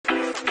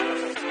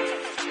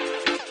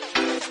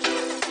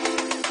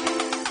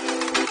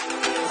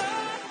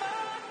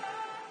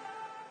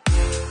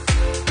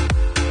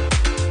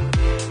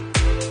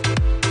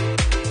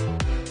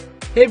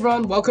Hey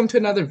everyone, welcome to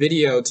another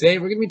video. Today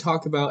we're going to be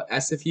talking about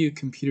SFU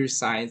Computer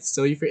Science.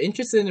 So if you're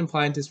interested in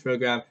applying to this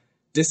program,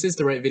 this is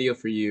the right video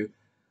for you.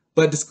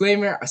 But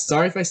disclaimer,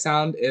 sorry if I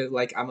sound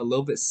like I'm a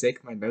little bit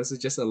sick. My nose is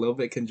just a little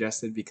bit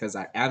congested because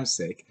I am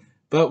sick.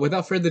 But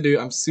without further ado,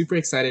 I'm super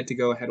excited to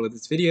go ahead with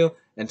this video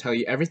and tell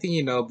you everything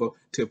you know about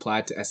to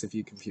apply to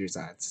SFU Computer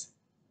Science.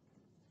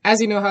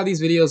 As you know how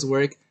these videos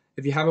work,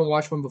 if you haven't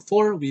watched one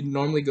before, we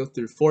normally go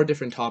through 4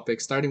 different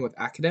topics, starting with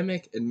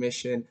academic,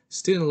 admission,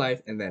 student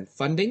life, and then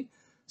funding.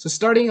 So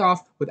starting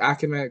off with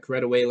academic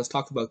right away, let's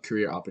talk about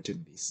career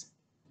opportunities.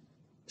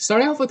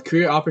 Starting off with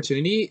career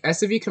opportunity,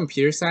 SFU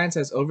Computer Science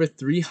has over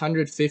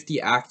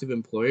 350 active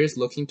employers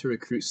looking to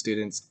recruit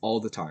students all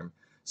the time.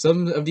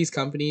 Some of these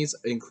companies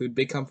include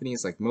big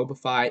companies like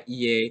Mobify,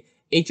 EA,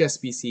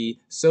 HSBC,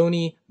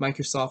 Sony,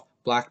 Microsoft,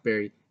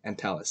 BlackBerry, and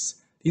TELUS.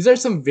 These are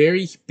some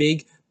very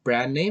big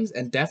brand names,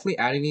 and definitely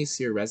adding these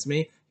to your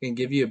resume can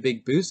give you a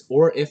big boost,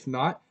 or if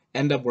not,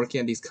 end up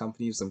working at these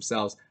companies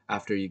themselves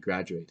after you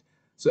graduate.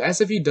 So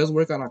SFU does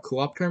work on a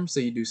co-op term, so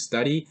you do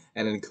study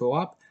and then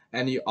co-op,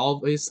 and you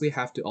obviously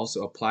have to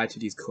also apply to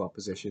these co-op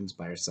positions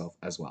by yourself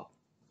as well.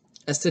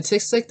 A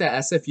statistic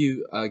that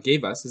SFU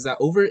gave us is that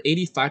over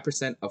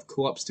 85% of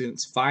co-op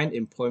students find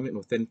employment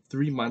within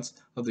 3 months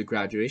of their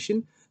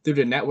graduation through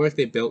the network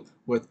they built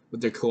with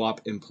their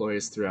co-op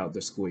employers throughout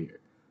their school year.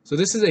 So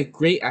this is a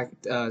great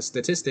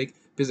statistic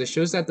because it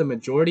shows that the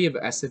majority of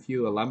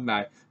SFU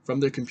alumni from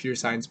their computer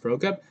science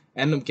program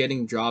end up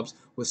getting jobs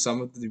with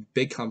some of the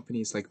big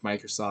companies like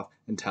Microsoft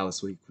and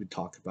TELUS we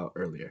talked about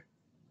earlier.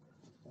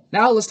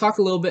 Now let's talk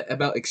a little bit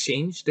about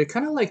exchange. There are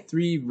kind of like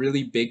 3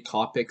 really big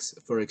topics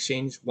for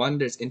exchange. One,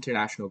 there's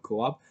international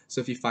co-op.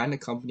 So if you find a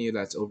company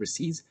that's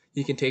overseas,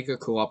 you can take a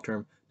co-op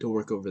term to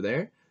work over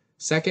there.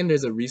 Second,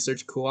 there's a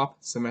research co-op,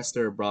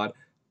 semester abroad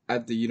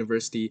at the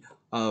University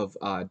of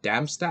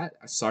Darmstadt.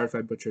 Sorry if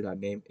I butchered that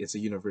name. It's a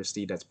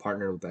university that's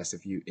partnered with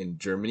SFU in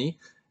Germany.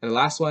 And the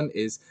last one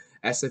is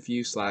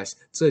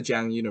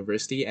SFU/Zhejiang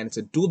University, and it's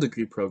a dual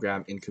degree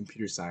program in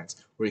computer science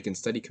where you can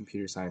study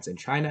computer science in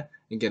China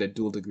and get a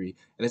dual degree.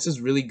 And this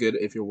is really good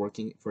if you're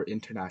working for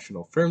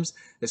international firms,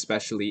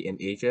 especially in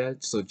Asia.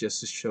 So just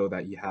to show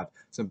that you have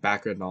some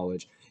background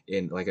knowledge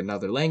in like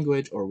another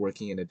language or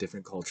working in a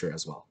different culture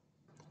as well.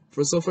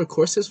 For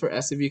courses for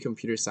SFU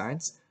Computer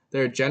Science,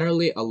 there are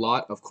generally a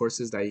lot of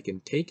courses that you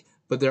can take,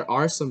 but there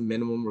are some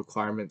minimum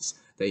requirements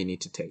that you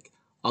need to take.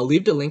 I'll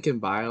leave the link in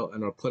bio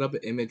and I'll put up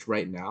an image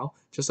right now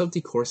just of the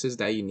courses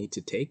that you need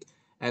to take.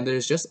 And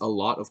there's just a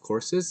lot of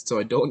courses, so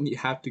I don't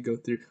have to go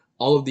through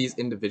all of these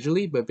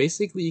individually, but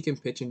basically you can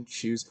pitch and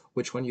choose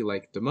which one you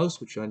like the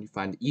most, which one you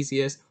find the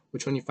easiest,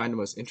 which one you find the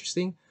most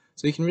interesting.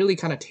 So you can really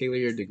kind of tailor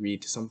your degree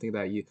to something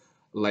that you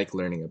like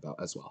learning about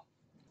as well.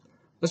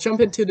 Let's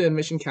jump into the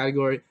admission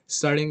category,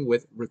 starting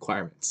with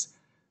requirements.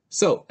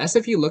 So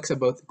SFU looks at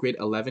both grade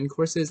 11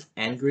 courses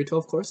and grade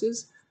 12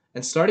 courses.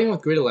 And starting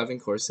with grade 11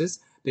 courses,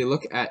 they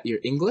look at your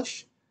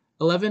English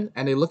 11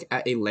 and they look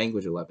at a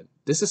language 11.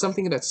 This is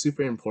something that's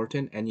super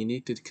important and you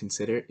need to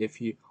consider if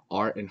you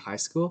are in high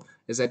school,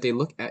 is that they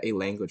look at a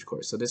language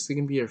course. So this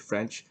can be your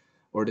French,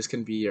 or this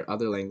can be your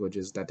other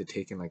languages that they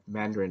take in like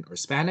Mandarin or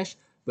Spanish.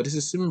 But this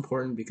is super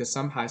important because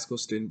some high school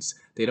students,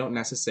 they don't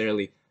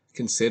necessarily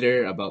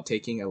consider about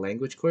taking a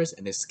language course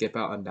and they skip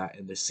out on that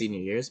in their senior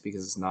years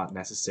because it's not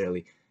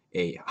necessarily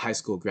a high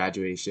school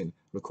graduation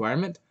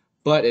requirement,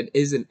 but it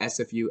is an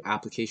SFU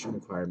application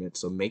requirement,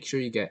 so make sure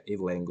you get a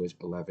language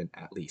 11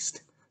 at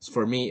least. So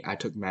for me, I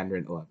took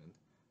Mandarin 11.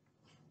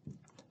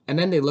 And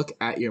then they look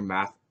at your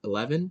math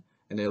 11,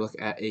 and they look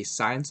at a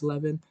science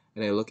 11,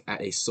 and they look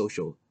at a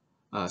social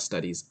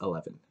studies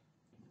 11.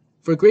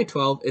 For grade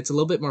 12, it's a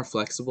little bit more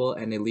flexible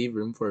and they leave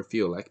room for a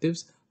few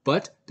electives,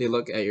 but they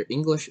look at your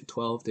English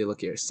 12, they look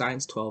at your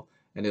science 12,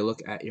 and they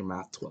look at your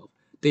math 12.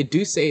 They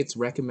do say it's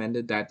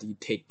recommended that you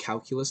take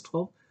calculus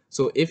 12.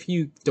 So if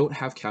you don't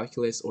have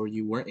calculus or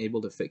you weren't able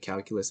to fit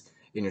calculus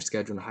in your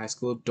schedule in high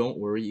school, don't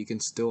worry, you can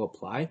still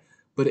apply.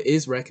 But it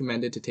is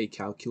recommended to take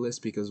calculus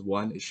because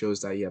one, it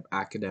shows that you have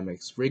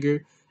academics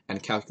rigor,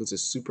 and calculus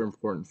is super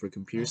important for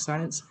computer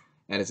science.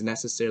 And it's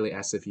necessarily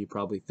SFU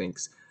probably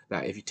thinks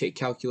that if you take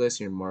calculus,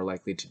 you're more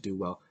likely to do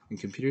well in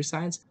computer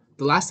science.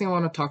 The last thing I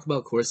want to talk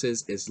about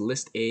courses is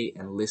List A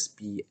and List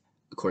B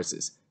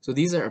courses. So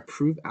these are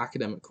approved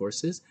academic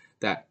courses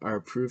that are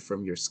approved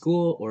from your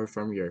school or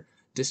from your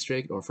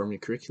district or from your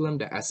curriculum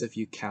that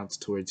SFU counts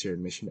towards your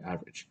admission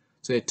average.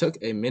 So it took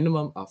a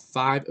minimum of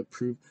 5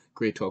 approved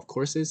grade 12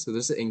 courses. So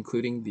this is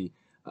including the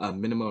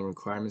minimum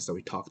requirements that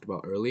we talked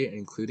about earlier,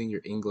 including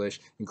your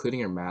English, including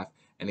your math,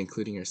 and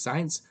including your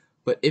science.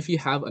 But if you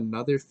have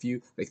another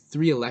few, like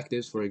 3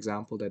 electives, for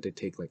example, that they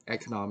take like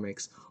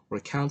economics or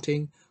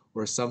accounting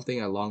or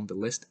something along the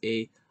list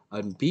A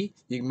and B,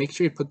 you can make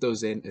sure you put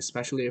those in,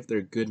 especially if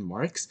they're good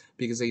marks,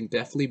 because they can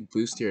definitely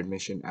boost your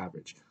admission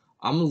average.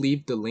 I'm going to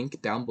leave the link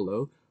down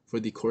below for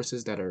the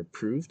courses that are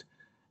approved,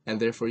 and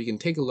therefore you can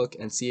take a look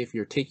and see if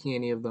you're taking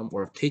any of them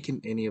or have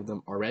taken any of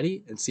them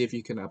already and see if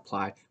you can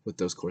apply with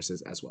those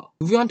courses as well.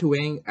 Moving on to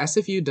weighing,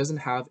 SFU doesn't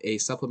have a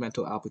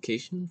supplemental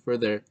application for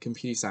their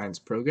computer science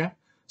program.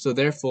 So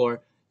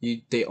therefore,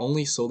 they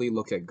only solely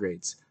look at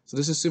grades. So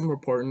this is super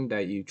important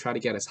that you try to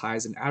get as high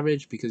as an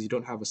average because you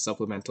don't have a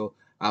supplemental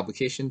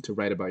application to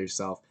write about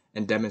yourself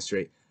and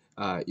demonstrate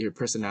your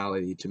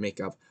personality to make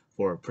up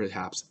for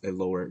perhaps a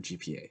lower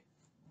GPA.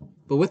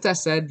 But with that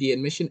said, the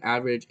admission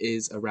average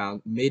is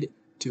around mid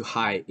to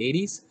high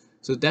 80s.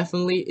 So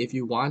definitely, if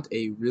you want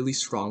a really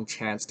strong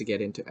chance to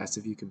get into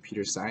SFU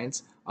Computer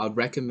Science, I would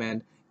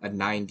recommend a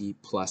 90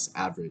 plus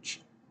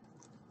average.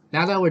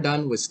 Now that we're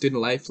done with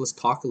student life, let's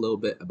talk a little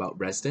bit about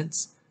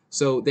residence.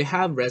 So they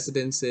have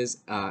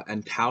residences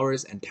and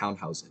towers and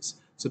townhouses.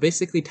 So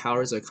basically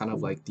towers are kind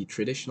of like the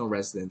traditional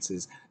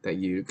residences that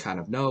you kind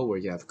of know, where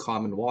you have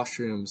common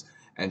washrooms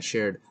and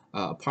shared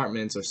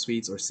apartments or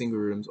suites or single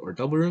rooms or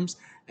double rooms.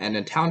 And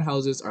then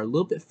townhouses are a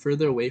little bit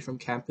further away from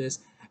campus,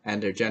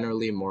 and they're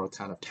generally more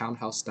kind of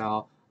townhouse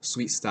style,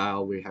 suite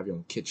style, where you have your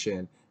own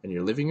kitchen and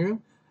your living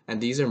room.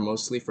 And these are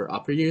mostly for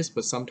upper years,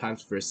 but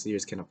sometimes first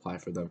years can apply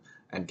for them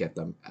and get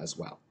them as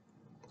well.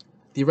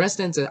 The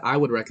residence that I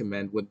would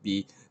recommend would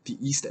be the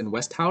East and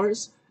West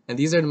Towers, and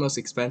these are the most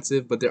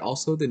expensive, but they're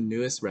also the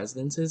newest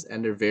residences,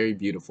 and they're very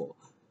beautiful.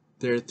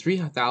 They're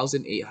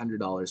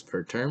 $3,800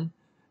 per term,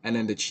 and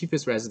then the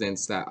cheapest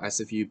residence that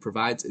SFU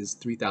provides is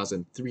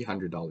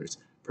 $3,300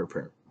 per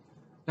term.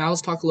 Now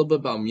let's talk a little bit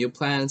about meal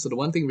plan. So the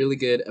one thing really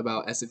good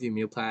about SFU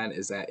meal plan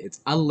is that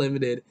it's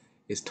unlimited,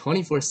 it's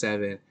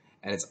 24/7,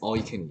 and it's all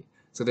you can eat.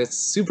 So that's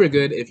super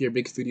good if you're a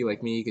big foodie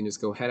like me. You can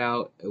just go head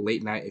out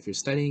late night if you're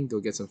studying,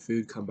 go get some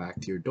food, come back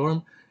to your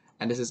dorm.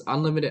 And this is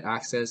unlimited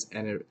access,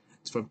 and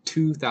it's from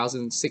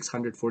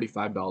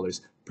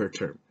 $2,645 per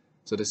term.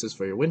 So this is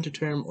for your winter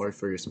term or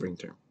for your spring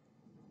term.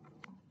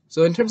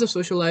 So in terms of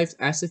social life,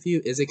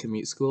 SFU is a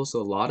commute school,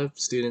 so a lot of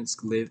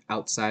students live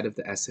outside of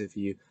the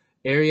SFU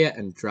area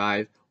and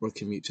drive or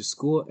commute to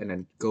school and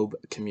then go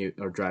commute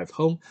or drive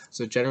home.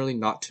 So generally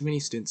not too many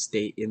students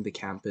stay in the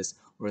campus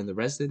or in the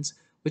residence,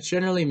 which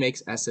generally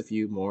makes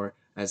SFU more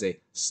as a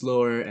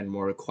slower and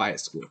more quiet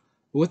school.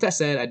 But with that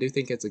said, I do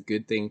think it's a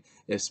good thing,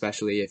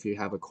 especially if you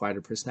have a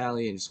quieter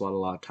personality and just want a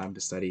lot of time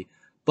to study.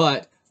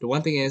 But the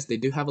one thing is they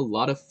do have a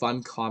lot of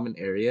fun common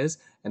areas,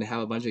 and they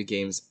have a bunch of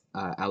games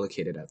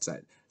allocated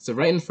outside. So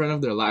right in front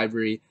of their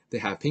library, they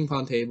have ping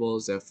pong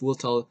tables, they have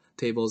pool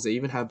tables, they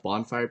even have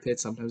bonfire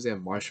pits. Sometimes they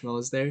have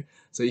marshmallows there.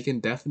 So you can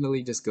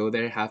definitely just go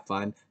there, have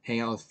fun, hang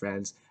out with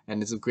friends,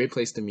 and it's a great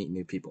place to meet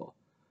new people.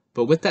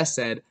 But with that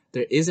said,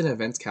 there is an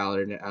events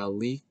calendar, and I'll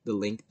leave the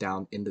link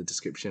down in the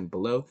description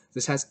below.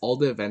 This has all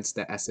the events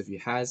that SFU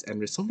has, and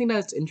there's something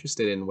that's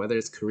interested in, whether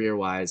it's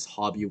career-wise,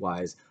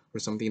 hobby-wise, or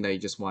something that you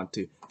just want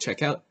to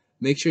check out.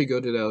 Make sure you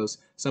go to those.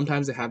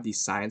 Sometimes they have the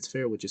science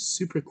fair, which is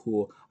super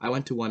cool. I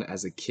went to one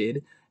as a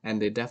kid,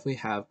 and they definitely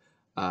have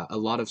a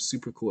lot of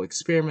super cool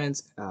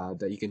experiments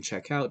that you can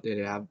check out. They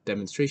have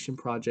demonstration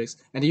projects,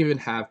 and they even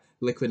have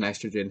liquid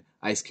nitrogen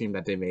ice cream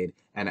that they made,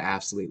 and I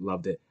absolutely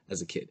loved it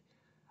as a kid.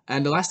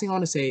 And the last thing I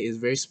want to say is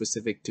very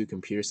specific to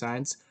computer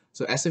science.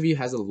 So SFU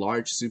has a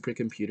large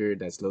supercomputer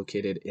that's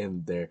located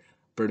in their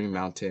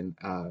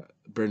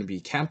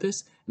Burnaby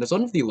campus, and it's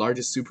one of the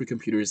largest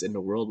supercomputers in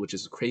the world, which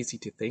is crazy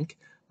to think.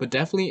 But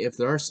definitely, if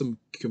there are some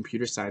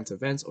computer science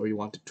events or you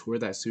want to tour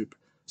that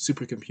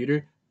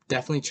supercomputer,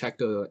 definitely check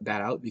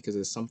that out because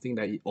it's something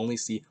that you only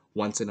see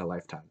once in a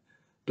lifetime.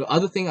 The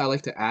other thing I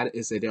like to add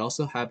is that they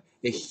also have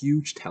a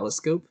huge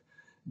telescope.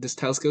 This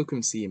telescope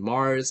can see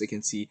Mars, it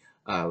can see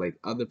like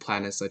other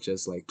planets such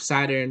as like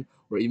Saturn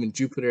or even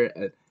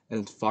Jupiter,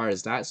 and as far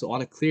as that. So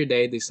on a clear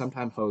day, they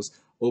sometimes host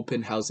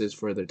open houses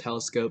for their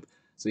telescope,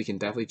 so you can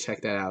definitely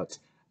check that out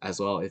as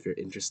well if you're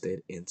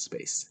interested in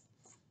space.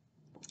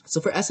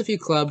 So for SFU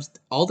clubs,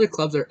 all their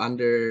clubs are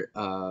under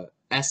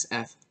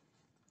SF.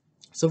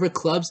 So for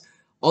clubs,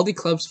 all the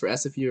clubs for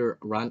SFU are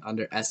run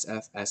under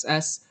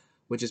SFSS,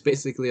 which is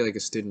basically like a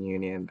student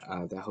union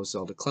that hosts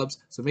all the clubs.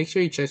 So make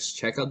sure you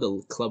check out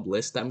the club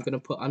list that I'm going to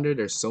put under.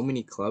 There's so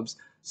many clubs,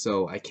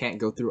 so I can't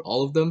go through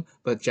all of them,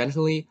 but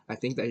generally I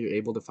think that you're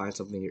able to find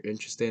something you're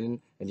interested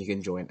in and you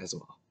can join as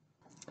well.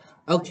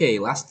 Okay,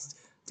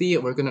 lastly,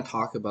 we're going to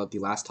talk about the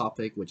last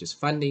topic, which is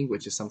funding,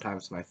 which is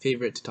sometimes my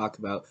favorite to talk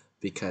about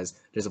because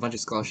there's a bunch of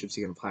scholarships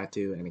you can apply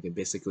to and it can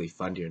basically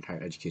fund your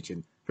entire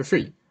education for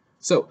free.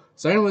 So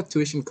starting with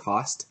tuition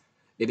cost,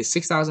 it is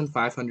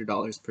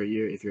 $6,500 per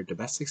year if you're a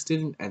domestic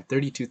student and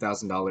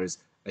 $32,000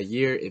 a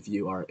year if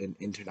you are an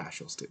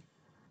international student.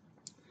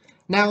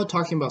 Now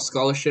talking about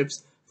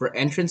scholarships, for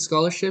entrance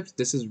scholarships,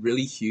 this is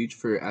really huge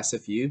for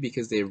SFU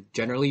because they're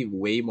generally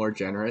way more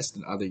generous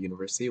than other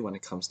universities when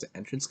it comes to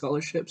entrance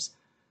scholarships.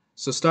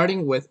 So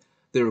starting with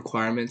the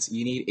requirements,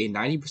 you need a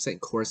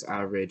 90% course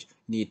average,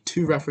 you need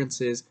 2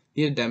 references,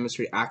 you need to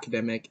demonstrate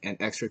academic and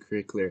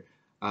extracurricular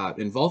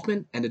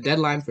involvement, and the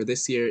deadline for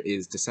this year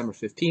is December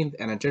 15th,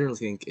 and I generally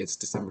think it's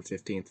December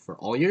 15th for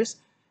all years.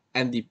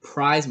 And the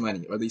prize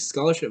money or the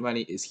scholarship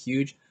money is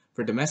huge.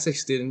 For domestic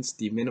students,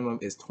 the minimum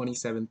is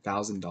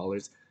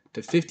 $27,000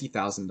 to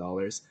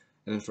 $50,000,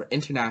 and then for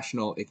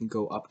international, it can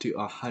go up to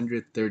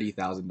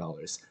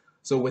 $130,000.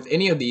 So with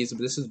any of these,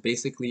 this is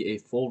basically a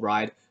full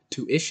ride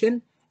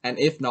tuition and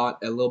if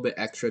not, a little bit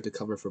extra to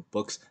cover for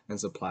books and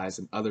supplies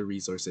and other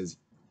resources.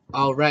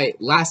 All right,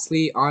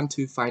 lastly, on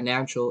to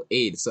financial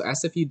aid. So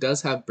SFU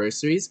does have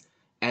bursaries,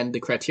 and the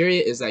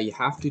criteria is that you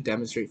have to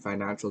demonstrate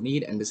financial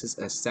need, and this is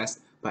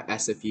assessed by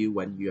SFU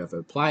when you have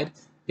applied.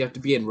 You have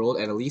to be enrolled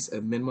at least a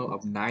minimum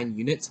of 9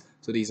 units.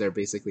 So these are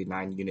basically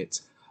 9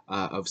 units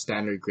of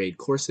standard grade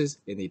courses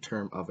in the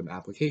term of an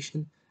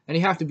application. And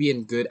you have to be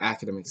in good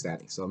academic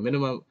standing. So a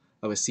minimum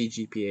of a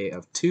CGPA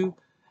of 2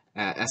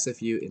 at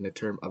SFU in the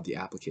term of the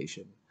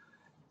application.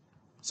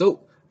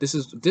 So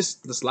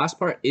this last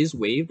part is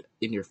waived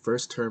in your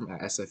first term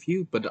at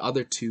SFU, but the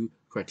other 2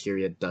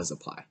 criteria does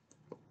apply.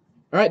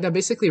 Alright, that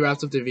basically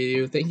wraps up the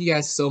video. Thank you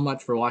guys so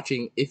much for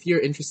watching. If you're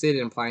interested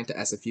in applying to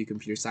SFU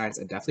Computer Science,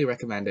 I definitely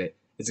recommend it.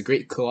 It's a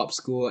great co-op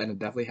school, and it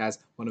definitely has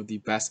one of the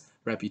best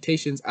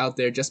reputations out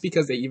there, just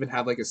because they even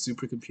have like a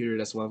supercomputer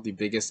that's one of the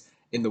biggest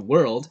in the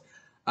world.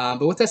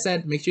 But with that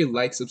said, make sure you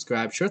like,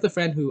 subscribe, share with a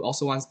friend who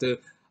also wants to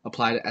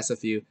apply to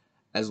SFU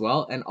as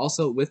well. And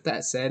also, with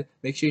that said,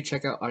 make sure you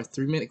check out our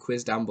 3-minute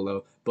quiz down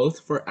below, both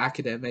for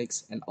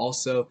academics and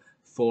also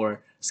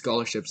for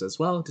scholarships as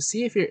well, to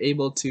see if you're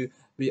able to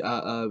be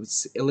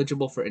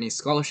eligible for any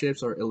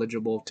scholarships or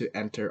eligible to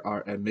enter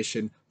our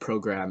admission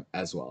program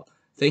as well.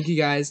 Thank you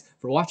guys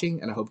for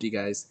watching, and I hope you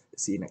guys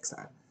see you next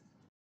time.